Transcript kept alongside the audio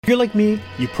If you're like me,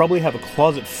 you probably have a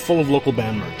closet full of local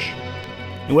band merch.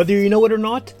 And whether you know it or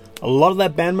not, a lot of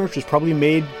that band merch was probably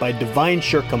made by Divine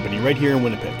Shirt Company right here in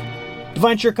Winnipeg.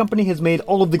 Divine Shirt Company has made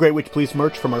all of the Great Witch Police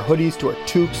merch, from our hoodies to our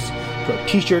toques to our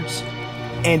t-shirts.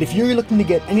 And if you're looking to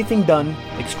get anything done,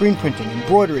 like screen printing,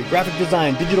 embroidery, graphic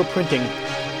design, digital printing,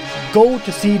 go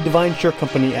to see Divine Shirt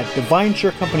Company at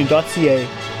divineshirtcompany.ca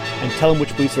and tell them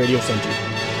Witch Police Radio sent you.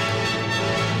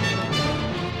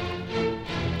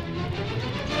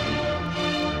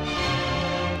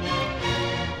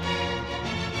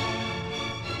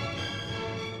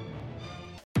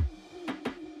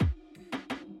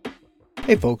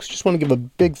 Hey folks, just want to give a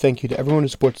big thank you to everyone who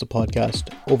supports the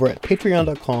podcast over at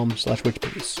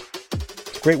patreon.com/witchpolice.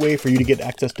 It's a great way for you to get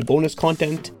access to bonus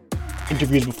content,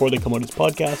 interviews before they come out as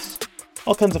podcasts,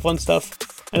 all kinds of fun stuff,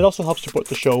 and it also helps support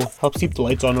the show, helps keep the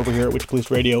lights on over here at Witch Police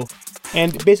Radio,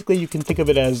 and basically you can think of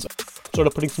it as sort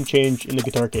of putting some change in the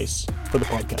guitar case for the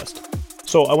podcast.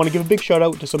 So I want to give a big shout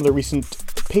out to some of the recent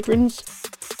patrons,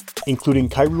 including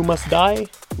Kairu Must Die,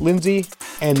 Lindsay,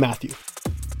 and Matthew.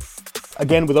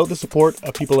 Again, without the support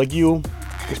of people like you,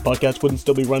 this podcast wouldn't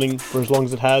still be running for as long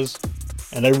as it has,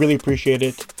 and I really appreciate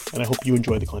it, and I hope you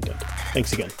enjoy the content.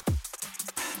 Thanks again.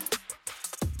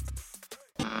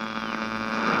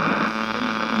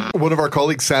 One of our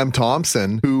colleagues, Sam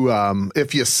Thompson, who,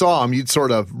 if you saw him, you'd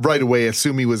sort of right away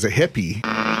assume he was a hippie.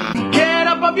 Get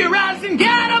up off your ass and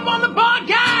get up on the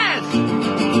podcast!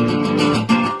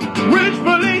 Witch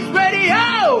Police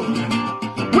Radio!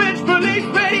 Witch Police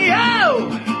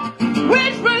Radio!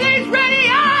 Witch Police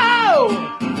Radio!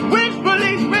 Witch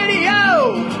Police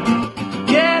Radio!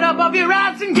 Get up off your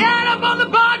ass and get up on the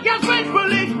podcast, Witch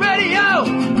Police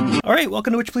Radio! Alright,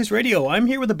 welcome to Witch Police Radio. I'm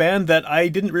here with a band that I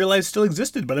didn't realize still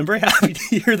existed, but I'm very happy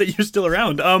to hear that you're still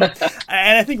around. And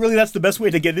I think really that's the best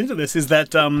way to get into this, is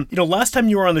that, last time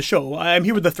you were on the show, I'm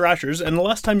here with the Thrashers, and the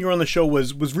last time you were on the show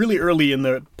was really early in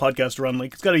the podcast run,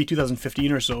 like it's got to be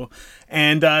 2015 or so,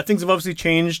 and things have obviously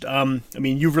changed.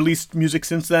 You've released music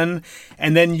since then,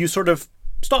 and then you sort of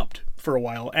stopped for a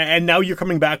while, and now you're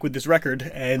coming back with this record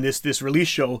and this release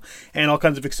show and all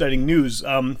kinds of exciting news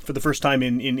for the first time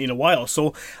in a while.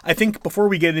 So I think before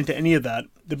we get into any of that,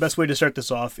 the best way to start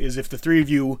this off is if the three of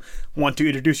you want to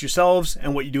introduce yourselves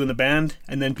and what you do in the band,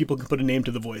 and then people can put a name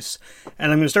to the voice.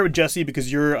 And I'm going to start with Jesse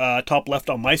because you're top left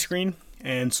on my screen,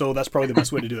 and so that's probably the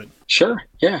best way to do it. Sure,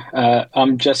 yeah.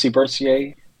 I'm Jesse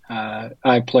Bercier.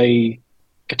 I play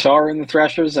guitar in the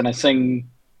Thrashers, and I sing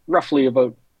roughly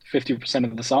about 50%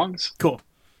 of the songs. Cool.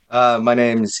 My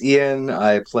name's Ian.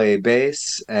 I play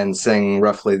bass and sing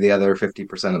roughly the other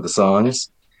 50% of the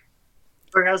songs.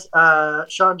 Hey guys,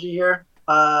 Sean G here.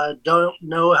 Don't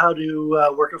know how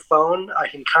to work a phone. I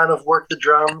can kind of work the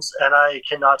drums, and I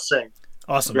cannot sing.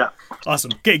 Awesome. Yeah.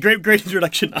 Awesome. Okay, great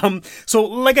introduction. So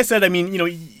like I said,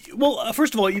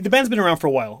 first of all, the band's been around for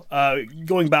a while,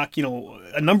 going back,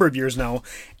 a number of years now,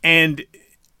 and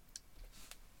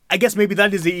I guess maybe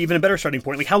that is even a better starting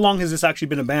point. Like, how long has this actually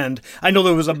been a band? I know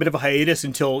there was a bit of a hiatus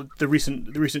until the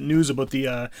recent news about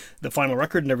the final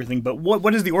record and everything. But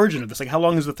what is the origin of this? Like, how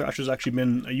long has the Thrashers actually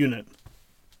been a unit?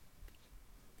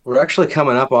 We're actually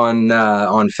coming up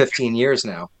on 15 years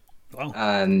now.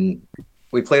 Wow.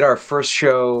 We played our first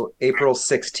show April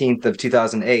 16th of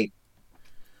 2008.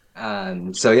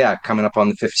 So yeah, coming up on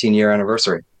the 15-year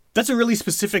anniversary. That's a really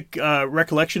specific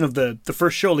recollection of the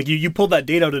first show. Like you pulled that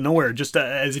date out of nowhere, just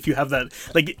as if you have that.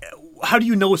 Like, how do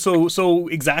you know so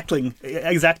exacting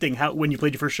how when you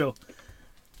played your first show?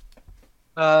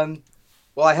 Well,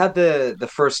 I had the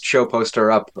first show poster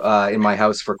up in my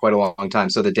house for quite a long time,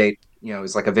 so the date,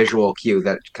 is like a visual cue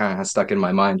that kind of has stuck in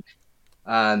my mind.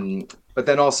 But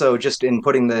then also just in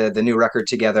putting the new record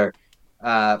together.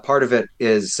 Part of it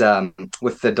is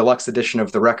with the deluxe edition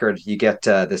of the record, you get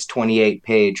this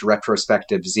 28-page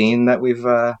retrospective zine that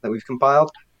we've compiled.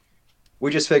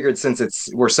 We just figured since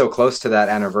we're so close to that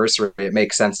anniversary, it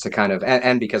makes sense to kind of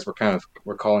and because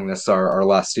we're calling this our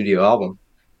last studio album,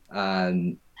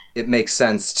 it makes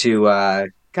sense to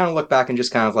kind of look back and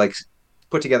just kind of like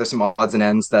put together some odds and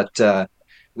ends that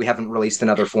we haven't released in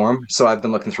other form. So I've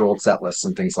been looking through old set lists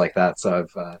and things like that. So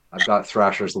I've got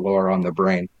Thrashers lore on the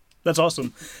brain. That's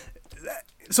awesome.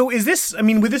 So is this,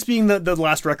 with this being the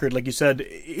last record, like you said,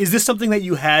 is this something that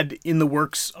you had in the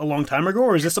works a long time ago,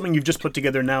 or is this something you've just put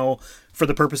together now for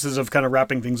the purposes of kind of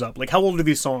wrapping things up? Like, how old are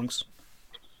these songs?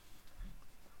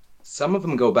 Some of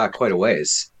them go back quite a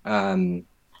ways. I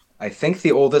think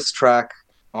the oldest track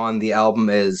on the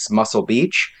album is Muscle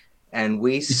Beach, and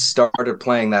we started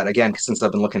playing that, again, since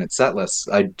I've been looking at set lists,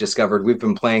 I discovered we've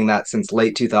been playing that since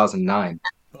late 2009.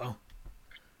 Wow.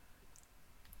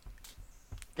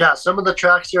 Yeah, some of the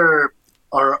tracks are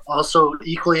are also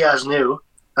equally as new.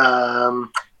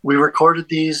 We recorded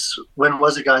these, when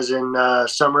was it, guys? In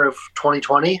summer of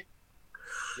 2020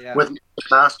 Yeah. with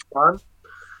Master One.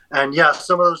 And yeah,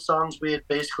 some of those songs we had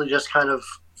basically just kind of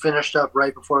finished up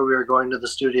right before we were going to the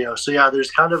studio. So yeah,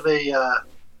 there's kind of a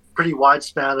pretty wide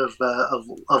span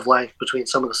of length between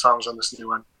some of the songs on this new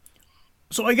one.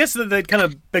 So I guess that kind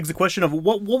of begs the question of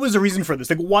what was the reason for this?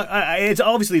 Like, why? It's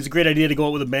obviously it's a great idea to go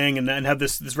out with a bang and have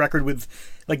this record with,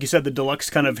 like you said, the deluxe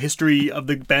kind of history of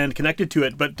the band connected to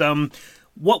it. But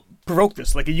what provoked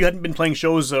this? Like, you hadn't been playing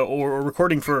shows or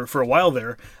recording for a while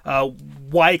there.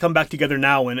 Why come back together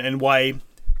now and why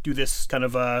do this kind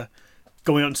of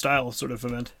going out in style sort of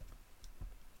event?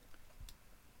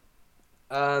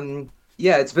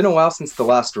 Yeah, it's been a while since the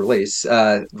last release.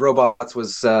 Robots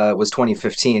was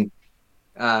 2015.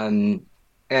 And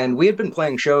we had been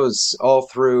playing shows all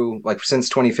through, like, since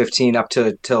 2015 up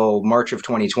to till March of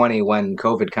 2020 when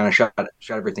COVID kind of shut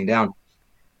everything down.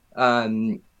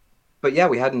 But yeah,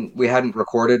 we hadn't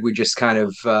recorded. We just kind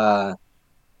of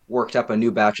worked up a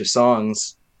new batch of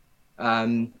songs.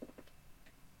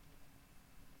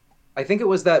 I think it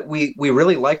was that we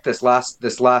really liked this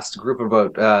last group of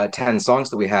about 10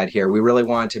 songs that we had here. We really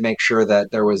wanted to make sure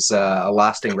that there was a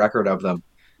lasting record of them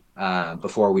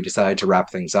before we decided to wrap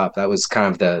things up. That was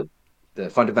kind of the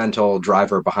fundamental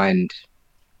driver behind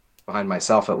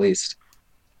myself, at least.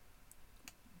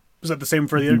 Was that the same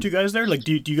for the other two guys there? Like,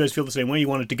 do you guys feel the same way? You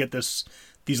wanted to get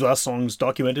these last songs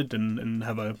documented and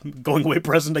have a going away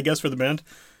present, I guess, for the band?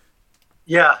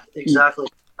 Yeah, exactly.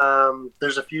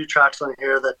 There's a few tracks on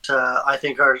here that I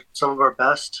think are some of our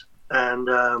best,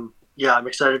 and yeah, I'm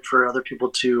excited for other people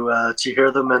to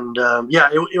hear them. And yeah,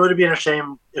 it would have been a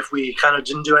shame if we kind of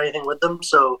didn't do anything with them.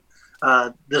 So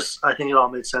this, I think, it all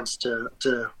made sense to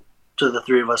the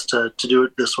three of us to do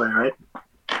it this way, right?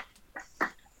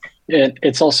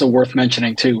 It's also worth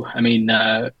mentioning too. I mean,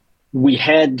 we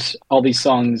had all these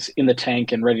songs in the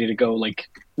tank and ready to go. Like,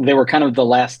 they were kind of the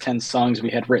last 10 songs we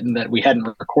had written that we hadn't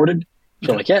recorded.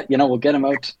 So like, yeah, we'll get them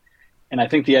out. And I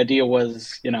think the idea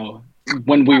was,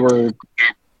 when we were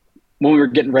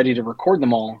getting ready to record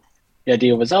them all, the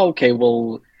idea was, oh, okay,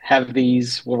 we'll have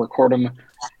these, we'll record them,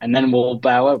 and then we'll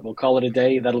bow out. We'll call it a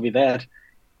day. That'll be that.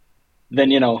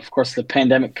 Then, of course, the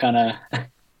pandemic kind of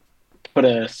put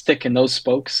a stick in those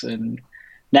spokes, and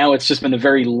now it's just been a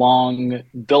very long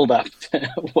build-up.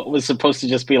 What was supposed to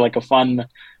just be like a fun,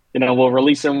 we'll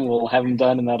release them, we'll have them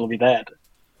done, and that'll be that.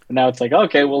 And now it's like,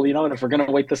 okay, well, if we're going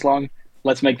to wait this long,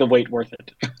 let's make the wait worth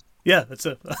it. Yeah, that's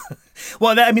a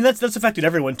well. That's affected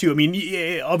everyone too. I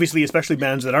mean, obviously, especially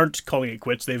bands that aren't calling it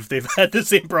quits. They've had the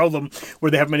same problem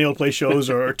where they haven't been able to play shows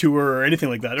or tour or anything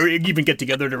like that, or even get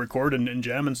together to record and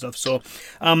jam and stuff. So,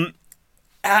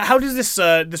 how does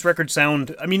this record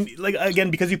sound? I mean, like, again,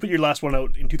 because you put your last one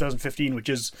out in 2015, which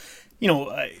is,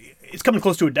 it's coming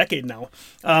close to a decade now.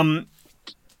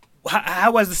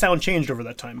 How has the sound changed over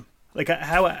that time? Like,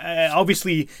 how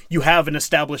obviously you have an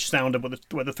established sound of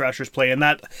what the Thrashers play, and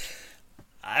that,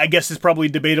 I guess, is probably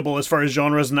debatable as far as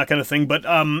genres and that kind of thing. But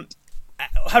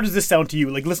how does this sound to you?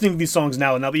 Like, listening to these songs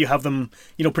now that you have them,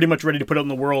 pretty much ready to put out in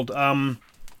the world.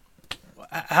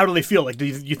 How do they feel? Like, do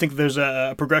you think there's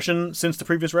a progression since the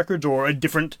previous records, or a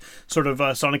different sort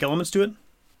of sonic elements to it?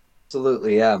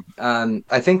 Absolutely, yeah.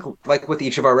 I think, like with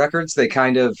each of our records, they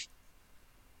kind of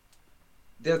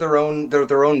they're their own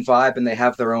vibe, and they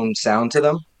have their own sound to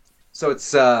them. So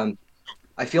it's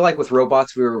I feel like with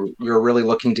Robots we were really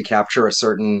looking to capture a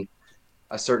certain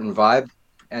vibe,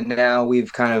 and now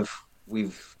we've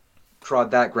trod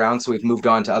that ground, so we've moved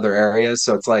on to other areas.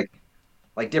 So it's like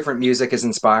different music is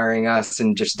inspiring us,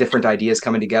 and just different ideas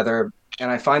coming together.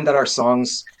 And I find that our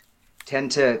songs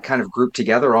tend to kind of group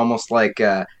together, almost like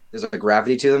there's a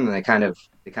gravity to them, and they kind of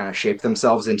shape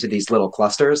themselves into these little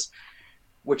clusters,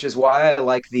 which is why I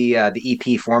like the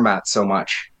EP format so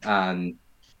much.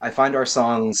 I find our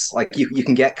songs, like, you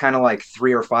can get kind of like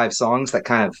 3 or 5 songs that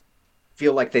kind of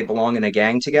feel like they belong in a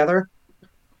gang together,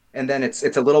 and then it's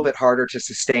a little bit harder to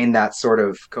sustain that sort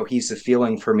of cohesive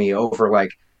feeling for me over like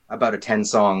about a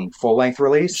 10-song full-length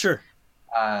release. Sure.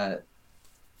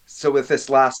 So with this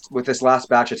last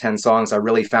batch of 10 songs, I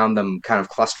really found them kind of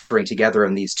clustering together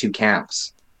in these two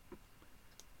camps.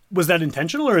 Was that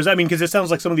intentional, or because it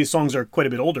sounds like some of these songs are quite a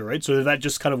bit older, right? So did that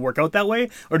just kind of work out that way,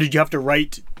 or did you have to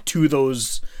write to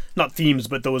those, not themes,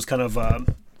 but those kind of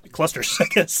clusters, I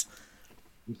guess?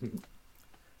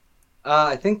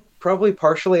 I think probably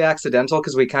partially accidental,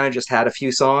 because we kind of just had a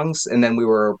few songs, and then we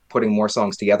were putting more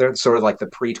songs together, sort of like the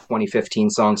pre-2015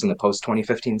 songs and the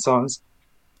post-2015 songs.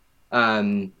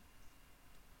 And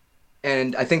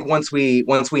I think once we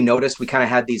noticed we kind of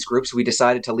had these groups, we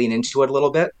decided to lean into it a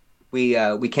little bit.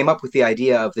 we came up with the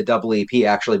idea of the double EP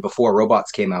actually before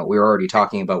Robots came out. We were already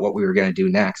talking about what we were going to do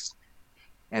next,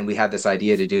 and we had this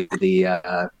idea to do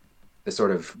the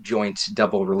sort of joint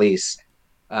double release.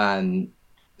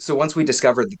 So once we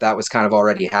discovered that that was kind of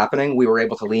already happening, we were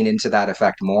able to lean into that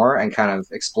effect more and kind of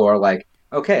explore like,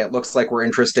 okay, it looks like we're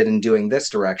interested in doing this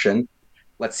direction.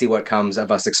 Let's see what comes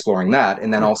of us exploring that,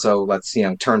 and then also let's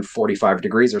turn 45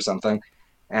 degrees or something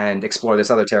and explore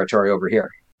this other territory over here.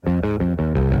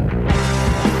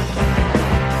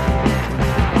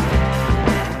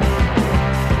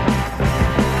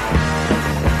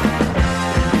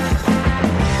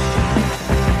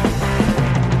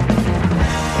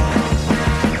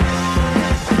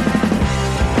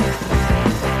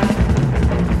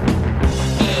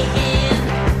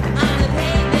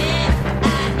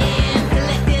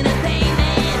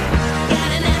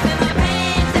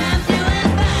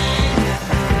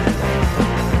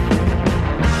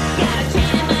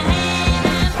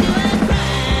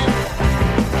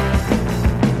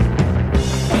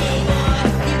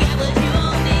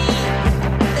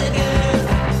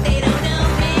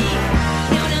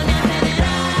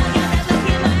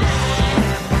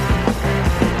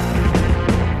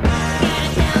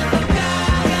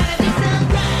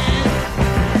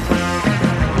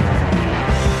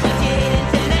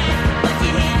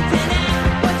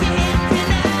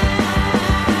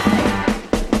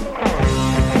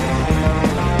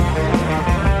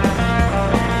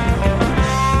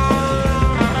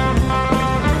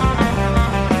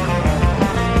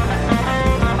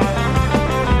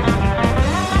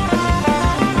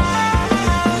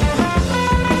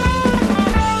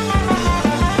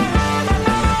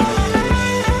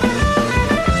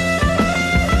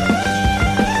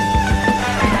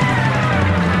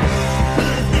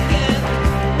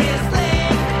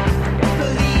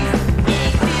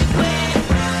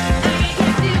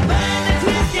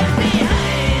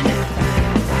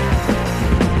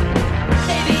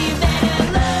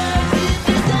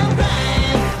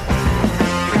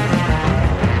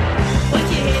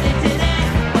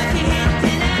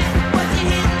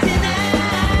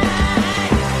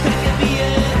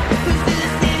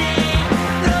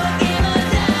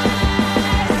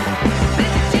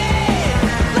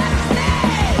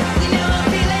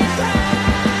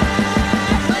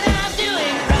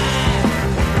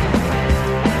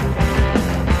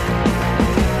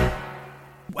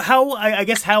 I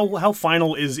guess how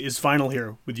final is final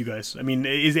here with you guys? I mean,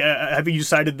 have you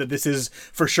decided that this is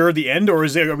for sure the end, or are we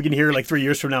going to hear like 3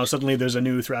 years from now suddenly there's a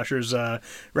new Thrashers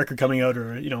record coming out,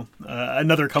 or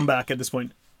another comeback at this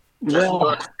point?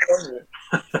 Well,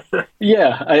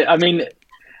 yeah, I mean,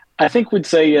 I think we'd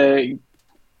say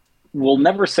we'll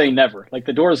never say never. Like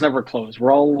the door is never closed.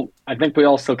 I think we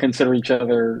all still consider each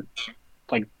other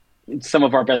like some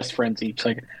of our best friends each.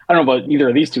 Like I don't know about either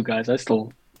of these two guys. I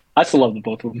still love the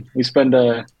both of them. We spent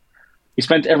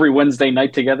every Wednesday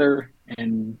night together,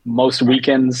 and most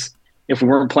weekends, if we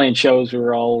weren't playing shows, we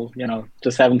were all,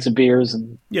 just having some beers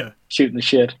and shooting the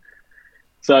shit.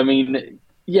 So, I mean,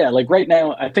 yeah, like right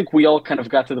now, I think we all kind of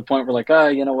got to the point where like,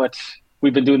 you know what?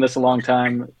 We've been doing this a long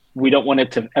time. We don't want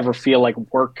it to ever feel like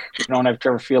work. We don't have to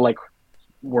ever feel like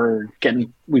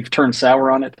we've turned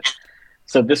sour on it.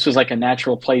 So this was like a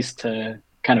natural place to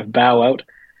kind of bow out.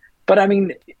 But I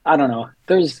mean, I don't know.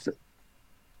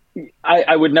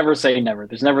 I would never say never.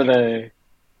 There's never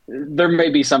there may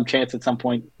be some chance at some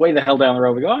point, way the hell down the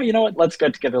road, we go, oh, you know what? Let's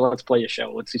get together. Let's play a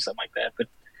show. Let's do something like that. But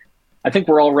I think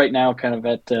we're all right now kind of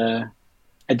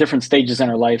at different stages in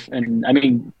our life. And I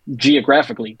mean,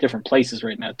 geographically, different places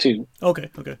right now too. Okay.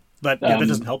 That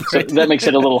doesn't help. Right? So that makes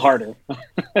it a little harder.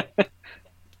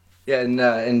 Yeah,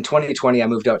 in 2020, I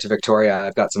moved out to Victoria.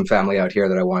 I've got some family out here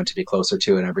that I wanted to be closer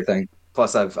to and everything.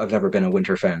 Plus, I've never been a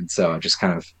winter fan, so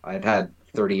I'd had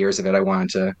 30 years of it. I wanted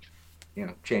to,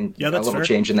 change a little fair.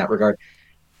 Change in that regard.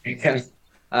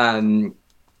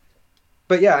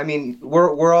 But yeah, I mean,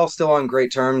 we're all still on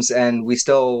great terms, and we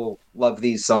still love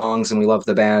these songs, and we love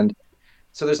the band.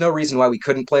 So there's no reason why we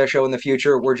couldn't play a show in the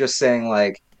future. We're just saying,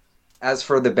 like, as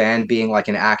for the band being like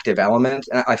an active element,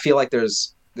 I feel like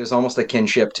there's almost a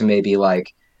kinship to maybe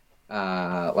like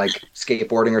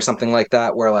skateboarding or something like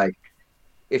that, where like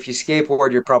if you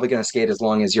skateboard, you're probably going to skate as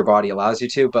long as your body allows you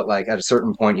to, but like at a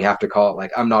certain point you have to call it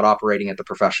like, I'm not operating at the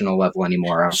professional level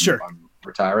anymore. I'm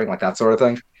retiring, like that sort of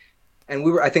thing.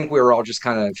 And I think we were all just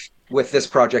kind of with this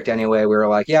project anyway. We were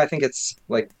like, yeah, I think it's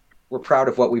like we're proud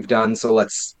of what we've done, so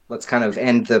let's kind of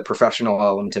end the professional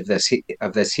element of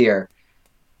this here.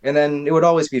 And then it would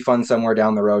always be fun somewhere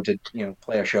down the road to,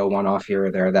 play a show one off here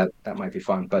or there. That might be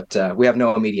fun. But we have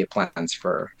no immediate plans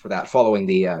for that following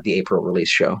the April release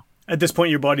show. At this point,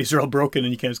 your bodies are all broken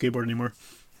and you can't skateboard anymore.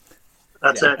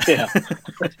 That's it. Yeah,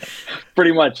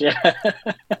 pretty much. Yeah.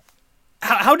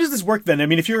 How does this work then? I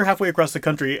mean, if you're halfway across the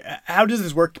country, how does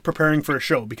this work preparing for a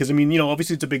show? Because I mean,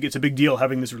 obviously it's a big deal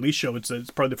having this release show. It's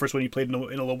probably the first one you played in a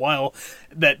little while,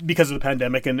 that because of the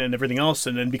pandemic and everything else,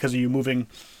 and then because of you moving,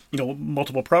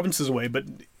 multiple provinces away. But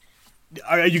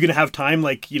are you going to have time,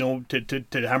 like to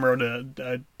hammer out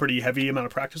a pretty heavy amount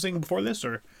of practicing before this,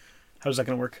 or how's that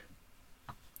going to work?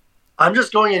 I'm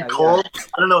just going in cold.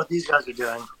 I don't know what these guys are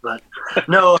doing, but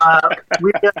no,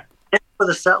 we for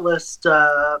the set list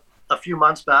a few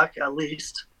months back at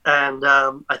least, and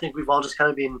I think we've all just kind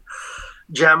of been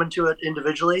jamming to it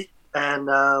individually. And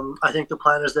I think the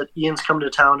plan is that Ian's coming to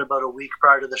town about a week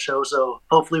prior to the show, so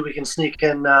hopefully we can sneak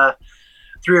in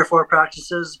 3 or 4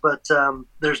 practices. But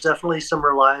there's definitely some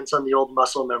reliance on the old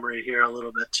muscle memory here a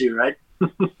little bit too, right?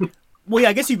 Well, yeah,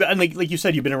 I guess you've been, like you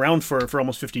said, you've been around for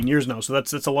almost 15 years now, so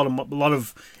that's a lot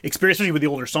of experience, especially with the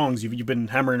older songs. You've been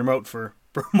hammering them out for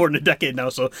more than a decade now,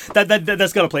 so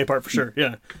that's got to play a part for sure.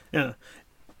 Yeah.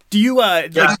 Do you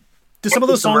like, do some of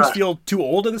those songs feel too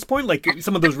old at this point? Like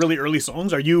some of those really early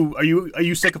songs, are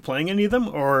you sick of playing any of them?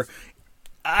 Or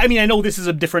I mean, I know this is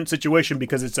a different situation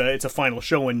because it's a final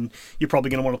show and you're probably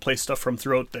going to want to play stuff from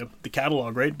throughout the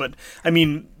catalog, right? But I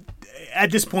mean,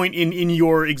 at this point in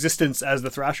your existence as the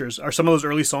Thrashers, are some of those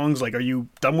early songs, like, are you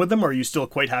done with them, or are you still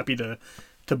quite happy to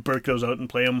break those out and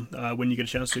play them when you get a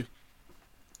chance to?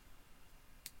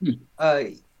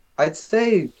 I'd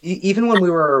say even when we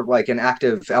were like an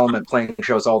active element playing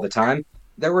shows all the time,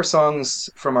 there were songs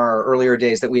from our earlier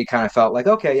days that we kind of felt like,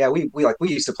 okay, yeah, we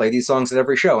used to play these songs at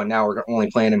every show, and now we're only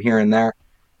playing them here and there.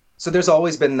 So there's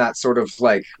always been that sort of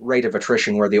like rate of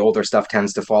attrition where the older stuff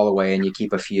tends to fall away and you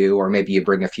keep a few, or maybe you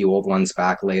bring a few old ones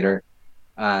back later.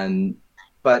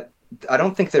 But I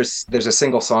don't think there's a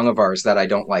single song of ours that I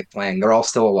don't like playing. They're all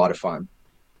still a lot of fun.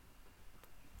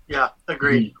 Yeah,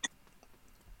 agreed.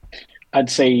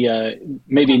 I'd say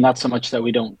maybe not so much that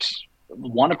we don't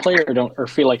want to play or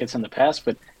feel like it's in the past,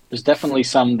 but there's definitely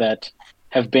some that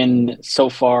have been so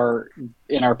far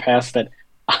in our past that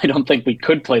I don't think we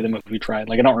could play them if we tried.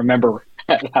 Like, I don't remember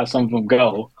how some of them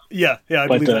go. Yeah, I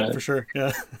believe that for sure.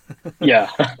 Yeah. Yeah.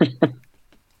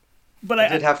 But I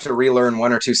did have to relearn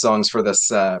 1 or 2 songs for this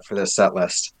set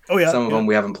list. Oh yeah. Some of them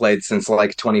we haven't played since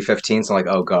like 2015. So I'm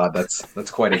like, oh god,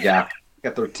 that's quite a gap. I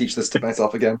have to teach this to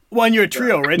myself again. Well, and you're a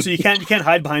trio, right? So you can't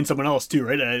hide behind someone else too,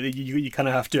 right? You kind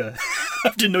of have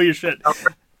to know your shit.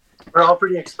 We're all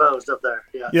pretty exposed up there.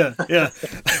 Yeah.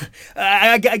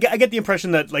 I get the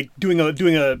impression that like doing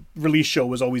a release show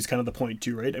was always kind of the point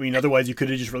too, right? I mean, otherwise you could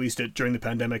have just released it during the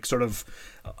pandemic, sort of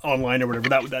online or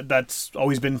whatever. That's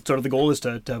always been sort of the goal, is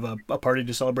to have a party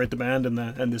to celebrate the band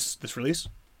and this release.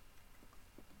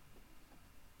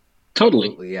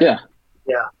 Totally. Yeah.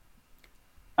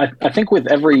 I think with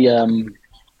every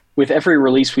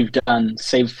release we've done,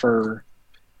 save for,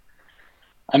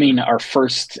 I mean, our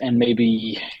first and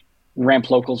maybe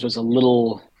Ramp Locals was a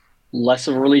little less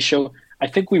of a release show. I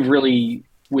think we've really,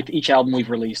 with each album we've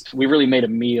released, we really made a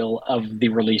meal of the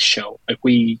release show. Like,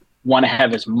 we want to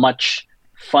have as much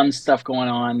fun stuff going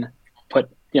on, put,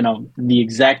 the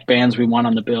exact bands we want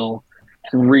on the bill,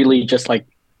 and really just like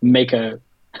make a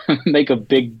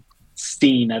big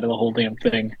scene out of the whole damn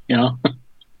thing,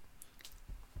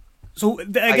 So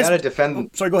I gotta defend. Oh,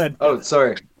 sorry, go ahead. Oh,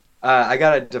 sorry. I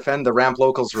gotta defend the Ramp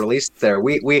Locals release there.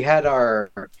 We had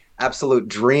our absolute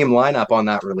dream lineup on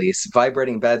that release: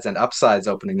 Vibrating Beds and Upsides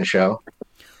opening the show.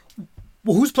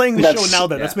 Well, who's playing the show now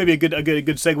then? Yeah. That's maybe a good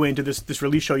segue into this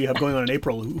release show you have going on in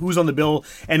April. Who's on the bill,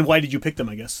 and why did you pick them,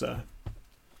 I guess?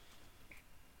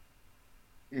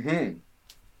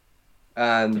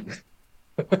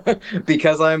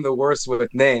 Because I'm the worst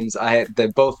with names,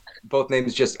 both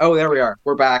names just, oh, there we are.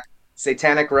 We're back.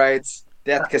 Satanic Rites,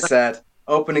 Death Cassette,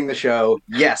 opening the show.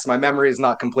 Yes, my memory is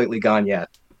not completely gone yet.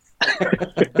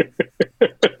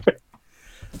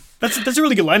 That's a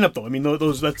really good lineup, though. I mean,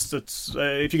 that's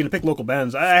if you're going to pick local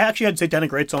bands. I actually had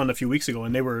Satanic Rites on a few weeks ago,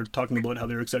 and they were talking about how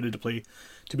they were excited to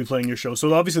be playing your show.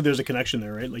 So obviously there's a connection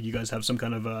there, right? Like, you guys have some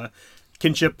kind of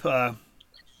kinship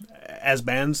as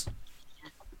bands.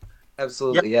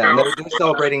 Absolutely, yeah. And they're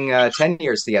celebrating 10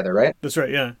 years together, right? That's right,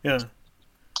 yeah.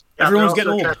 Everyone's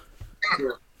getting old.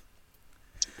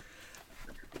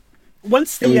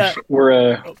 Once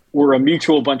we're a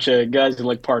mutual bunch of guys who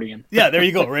like partying. Yeah, there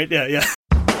you go, right? Yeah.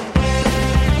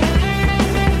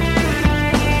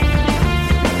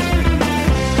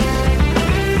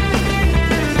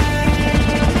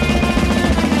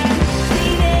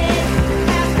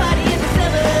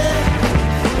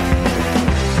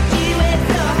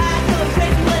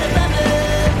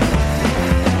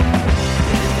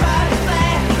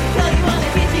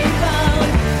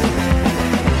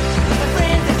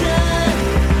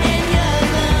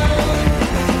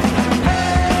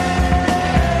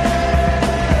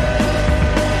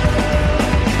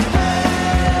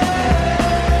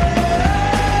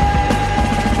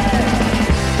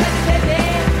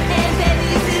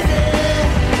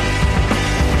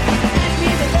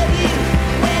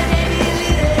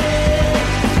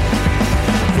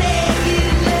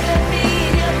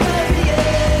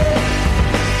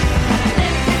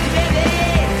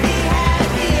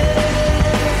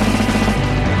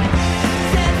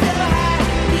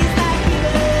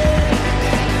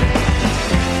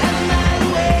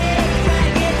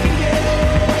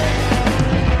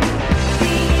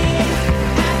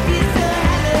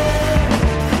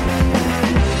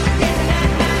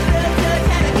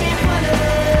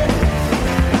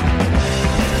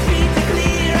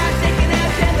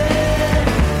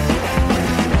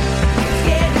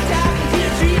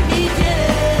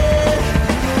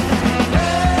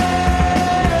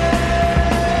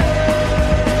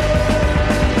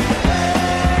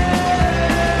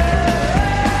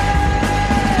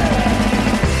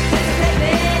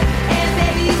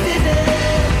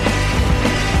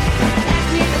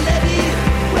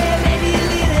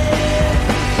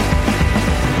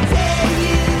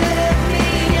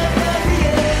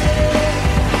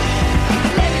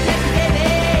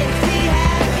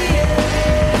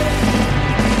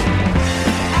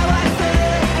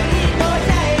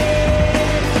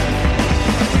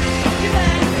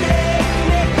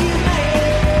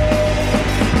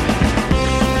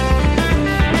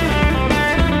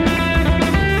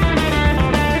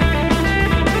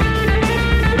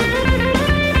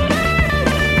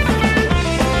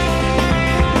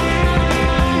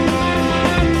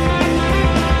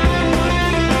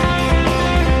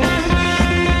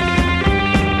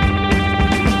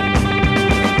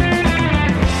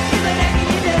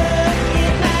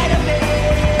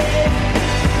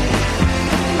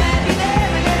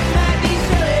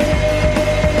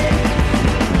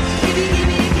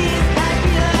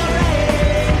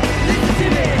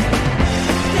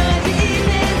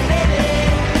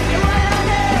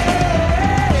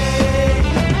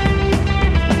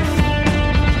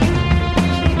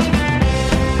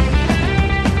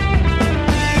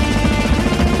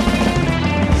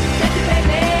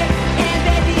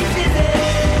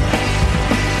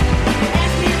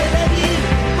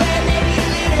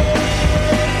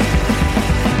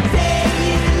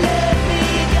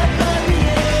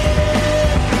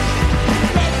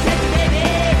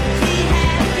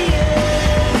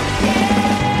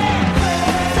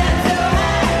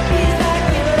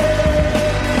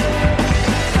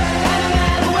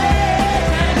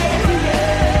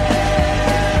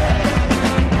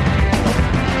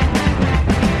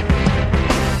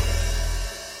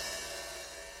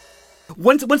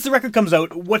 once the record comes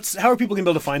out, how are people going to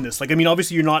be able to find this? Like, I mean,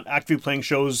 obviously you're not actively playing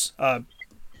shows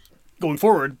going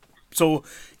forward, so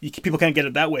people can't get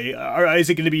it that way. Is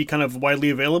it going to be kind of widely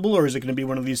available, or is it going to be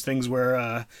one of these things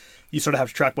where you sort of have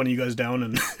to track one of you guys down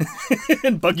and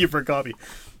and bug you for a copy?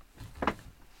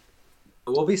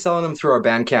 We'll be selling them through our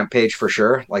Bandcamp page for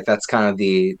sure. Like that's kind of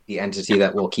the entity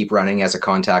that we'll keep running as a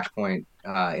contact point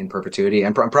in perpetuity,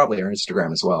 and probably our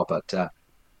Instagram as well. But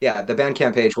yeah, the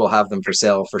Bandcamp page will have them for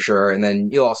sale for sure, and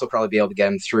then you'll also probably be able to get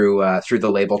them through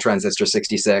the label Transistor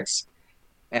 66,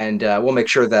 and we'll make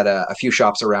sure that a few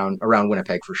shops around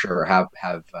Winnipeg for sure have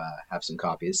some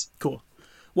copies. Cool.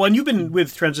 Well, and you've been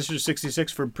with Transistor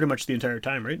 66 for pretty much the entire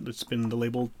time, right? It's been the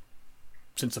label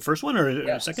since the first one, or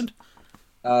Yes. second?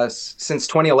 Since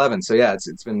 2011. So yeah,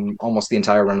 it's been almost the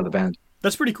entire run of the band.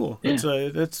 That's pretty cool.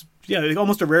 Yeah. That's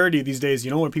almost a rarity these days,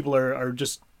 when people are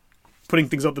just putting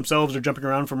things out themselves or jumping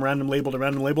around from random label to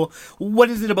random label. What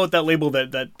is it about that label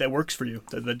that works for you,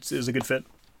 that is a good fit?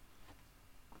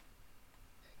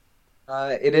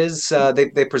 It is.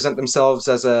 They present themselves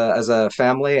as a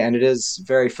family, and it is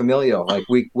very familial. Like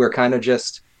we're kind of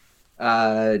just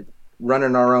running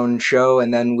our own show,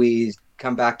 and then we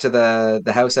come back to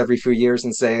the house every few years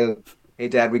and say, "Hey,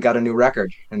 Dad, we got a new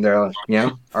record," and they're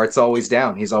like, Art's always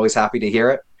down. He's always happy to hear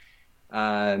it.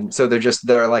 So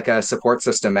they're like a support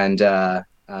system and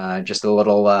just a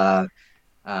little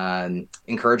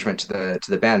encouragement to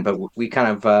the band. But we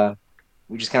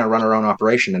just kind of run our own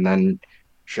operation and then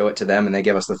show it to them, and they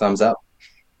give us the thumbs up.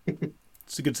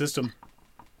 It's a good system.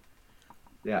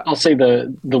 Yeah, I'll say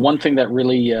the one thing that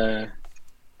really,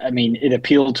 it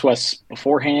appealed to us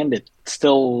beforehand. It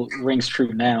still rings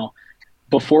true now.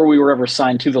 Before we were ever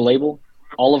signed to the label,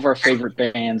 all of our favorite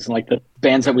bands, like the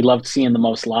bands that we loved seeing the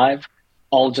most live,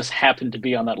 all just happened to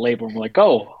be on that label. And we're like,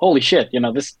 oh, holy shit!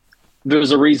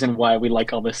 There's a reason why we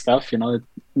like all this stuff.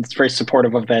 It's very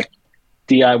supportive of that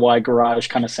DIY garage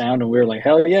kind of sound, and we were like,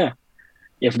 hell yeah!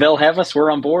 If they'll have us,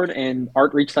 we're on board. And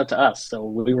Art reached out to us, so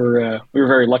we were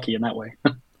very lucky in that way.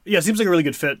 Yeah, it seems like a really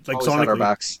good fit, like always sonically. have our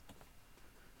backs.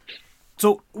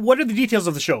 So, what are the details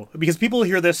of the show? Because people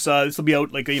hear this, this will be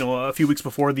out a few weeks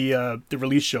before the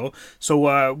release show. So,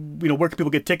 where can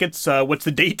people get tickets? What's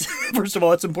the date? First of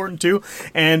all, that's important too.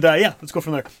 And let's go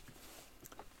from there.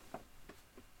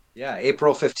 Yeah,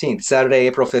 April 15th, Saturday,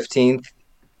 April 15th,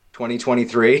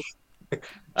 2023,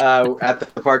 at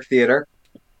the Park Theater.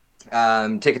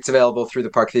 Tickets available through the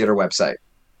Park Theater website.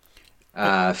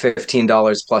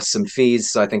 $15 plus some fees,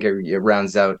 so I think it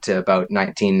rounds out to about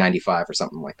 $19.95 or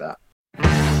something like that.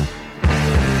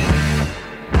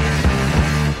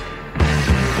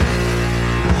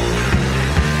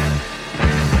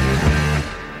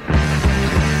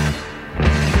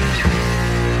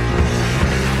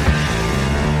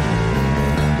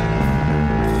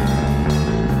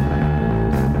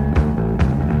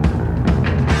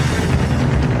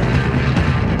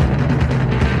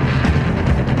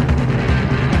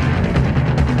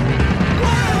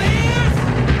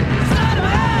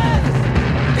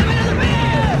 Give me the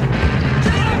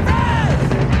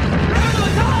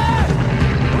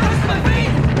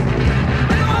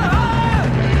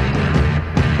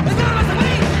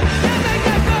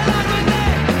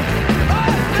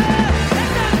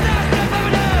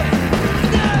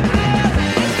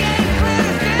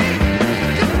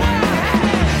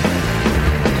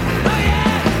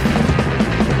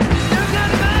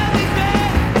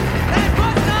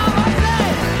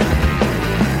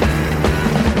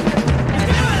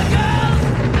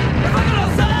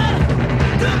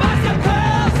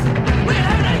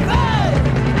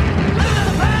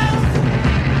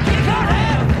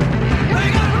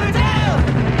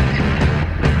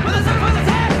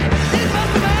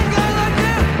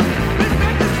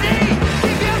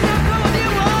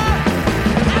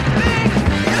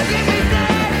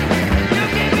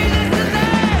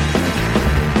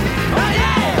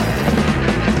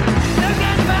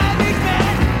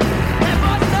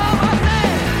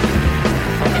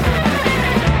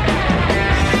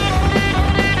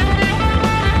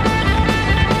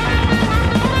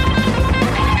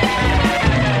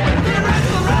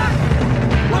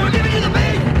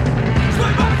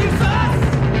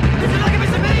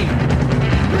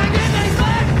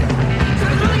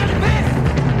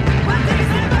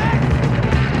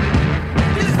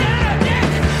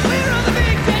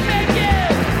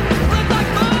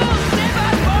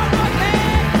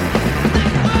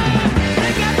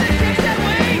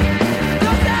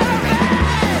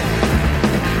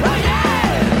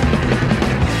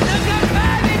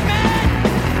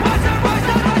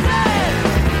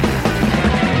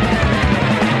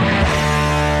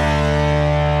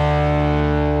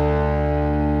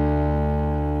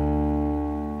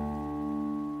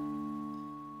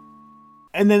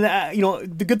And then,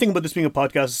 the good thing about this being a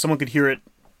podcast is someone could hear it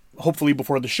hopefully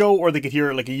before the show, or they could hear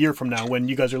it like a year from now when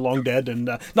you guys are long dead, and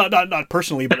not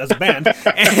personally, but as a band,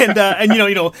 and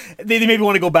they maybe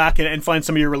want to go back and find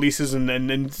some of your releases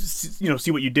and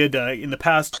see what you did in the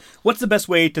past. What's the best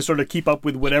way to sort of keep up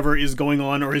with whatever is going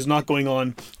on or is not going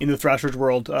on in the Thrashers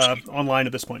world online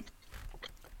at this point?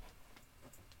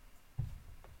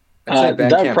 I'd say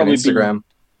Bandcamp and Instagram.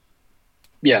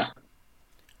 Yeah.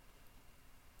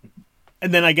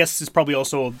 And then I guess it's probably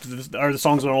also, are the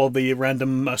songs on all of the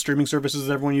random streaming services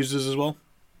that everyone uses as well?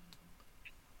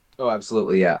 Oh,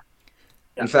 absolutely, yeah.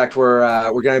 In fact, we're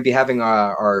going to be having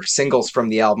our singles from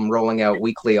the album rolling out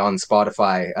weekly on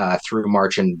Spotify through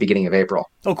March and beginning of April.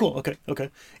 Oh, cool. Okay.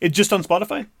 It's just on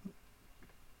Spotify?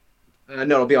 No,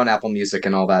 it'll be on Apple Music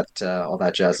and all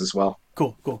that jazz as well.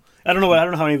 Cool. I don't know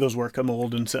how any of those work. I'm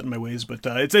old and set in my ways, but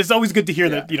it's always good to hear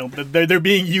that that they're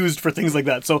being used for things like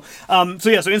that. So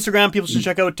Instagram, people should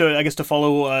check out to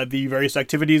follow the various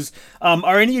activities.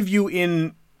 Are any of you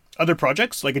in other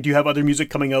projects? Like, do you have other music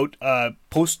coming out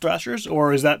post Thrashers,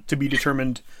 or is that to be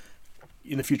determined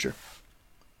in the future?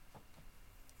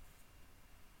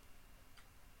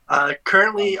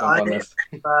 Currently, I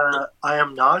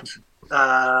am not.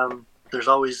 There's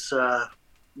always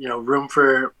room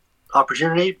for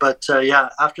opportunity, but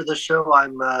after this show,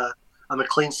 I'm a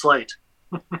clean slate.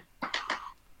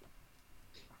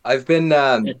 I've been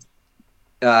I've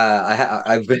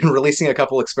been releasing a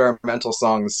couple experimental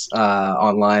songs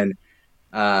online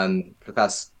for the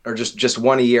past, or just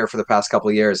one a year for the past couple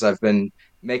of years. I've been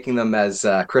making them as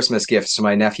Christmas gifts to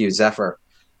my nephew Zephyr.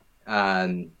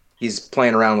 He's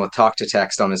playing around with talk to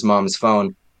text on his mom's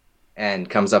phone and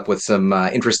comes up with some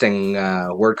interesting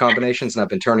word combinations, and I've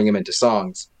been turning them into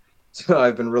songs. So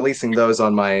I've been releasing those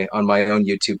on my own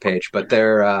YouTube page, but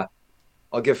they're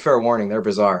I'll give fair warning, they're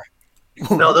bizarre.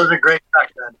 No, those are great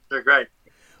tracks, man. They're great.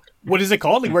 What is it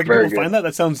called? Like, where can people find that?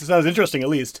 That sounds interesting, at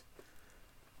least.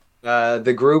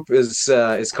 The group is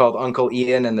called Uncle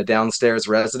Ian and the Downstairs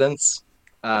Residents.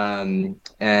 And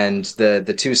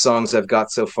the two songs I've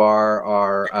got so far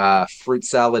are Fruit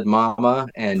Salad Mama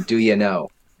and Do You Know.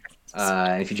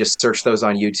 If you just search those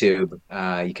on YouTube,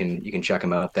 you can check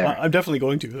them out there. I'm definitely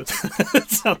going to. That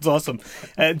sounds awesome.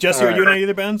 Jesse, are you in any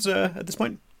other bands at this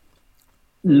point?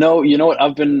 No, you know what?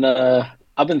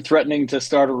 I've been threatening to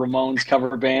start a Ramones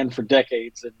cover band for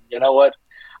decades, and you know what?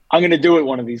 I'm going to do it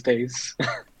one of these days.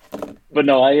 But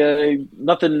no, I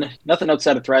nothing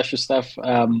outside of Thrasher stuff.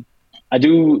 I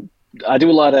do a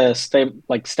lot of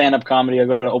stand-up comedy. I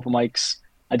go to open mics.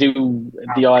 I do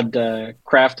the odd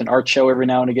craft and art show every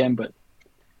now and again, but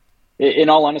in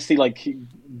all honesty, like,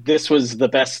 this was the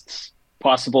best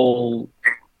possible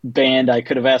band I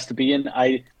could have asked to be in.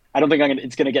 I don't think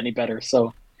it's going to get any better.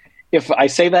 So if I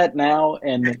say that now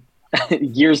and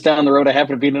years down the road I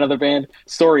happen to be in another band,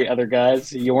 sorry, other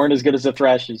guys, you weren't as good as the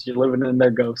Thrashers. You're living in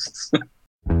their ghosts.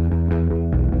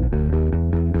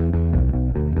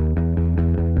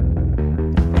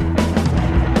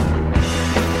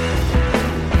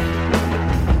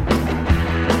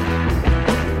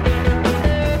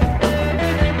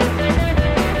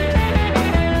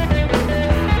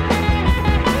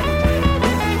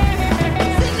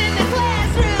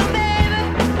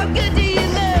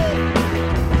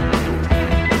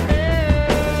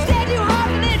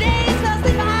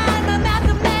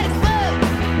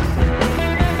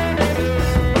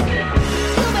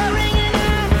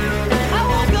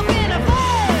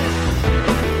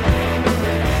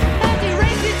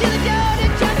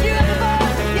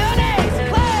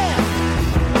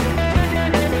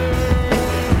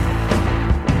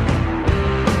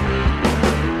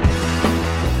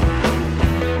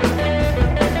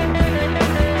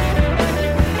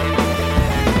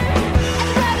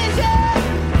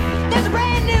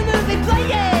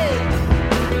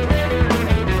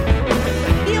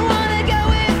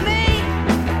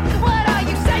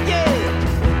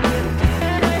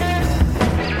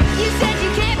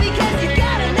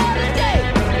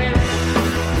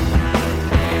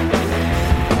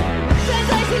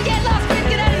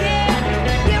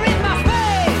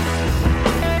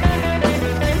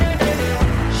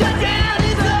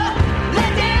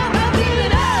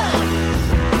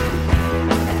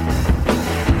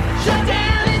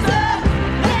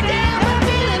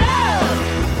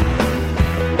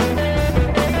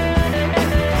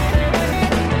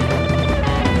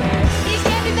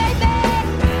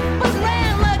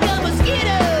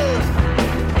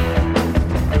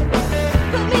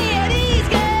 For me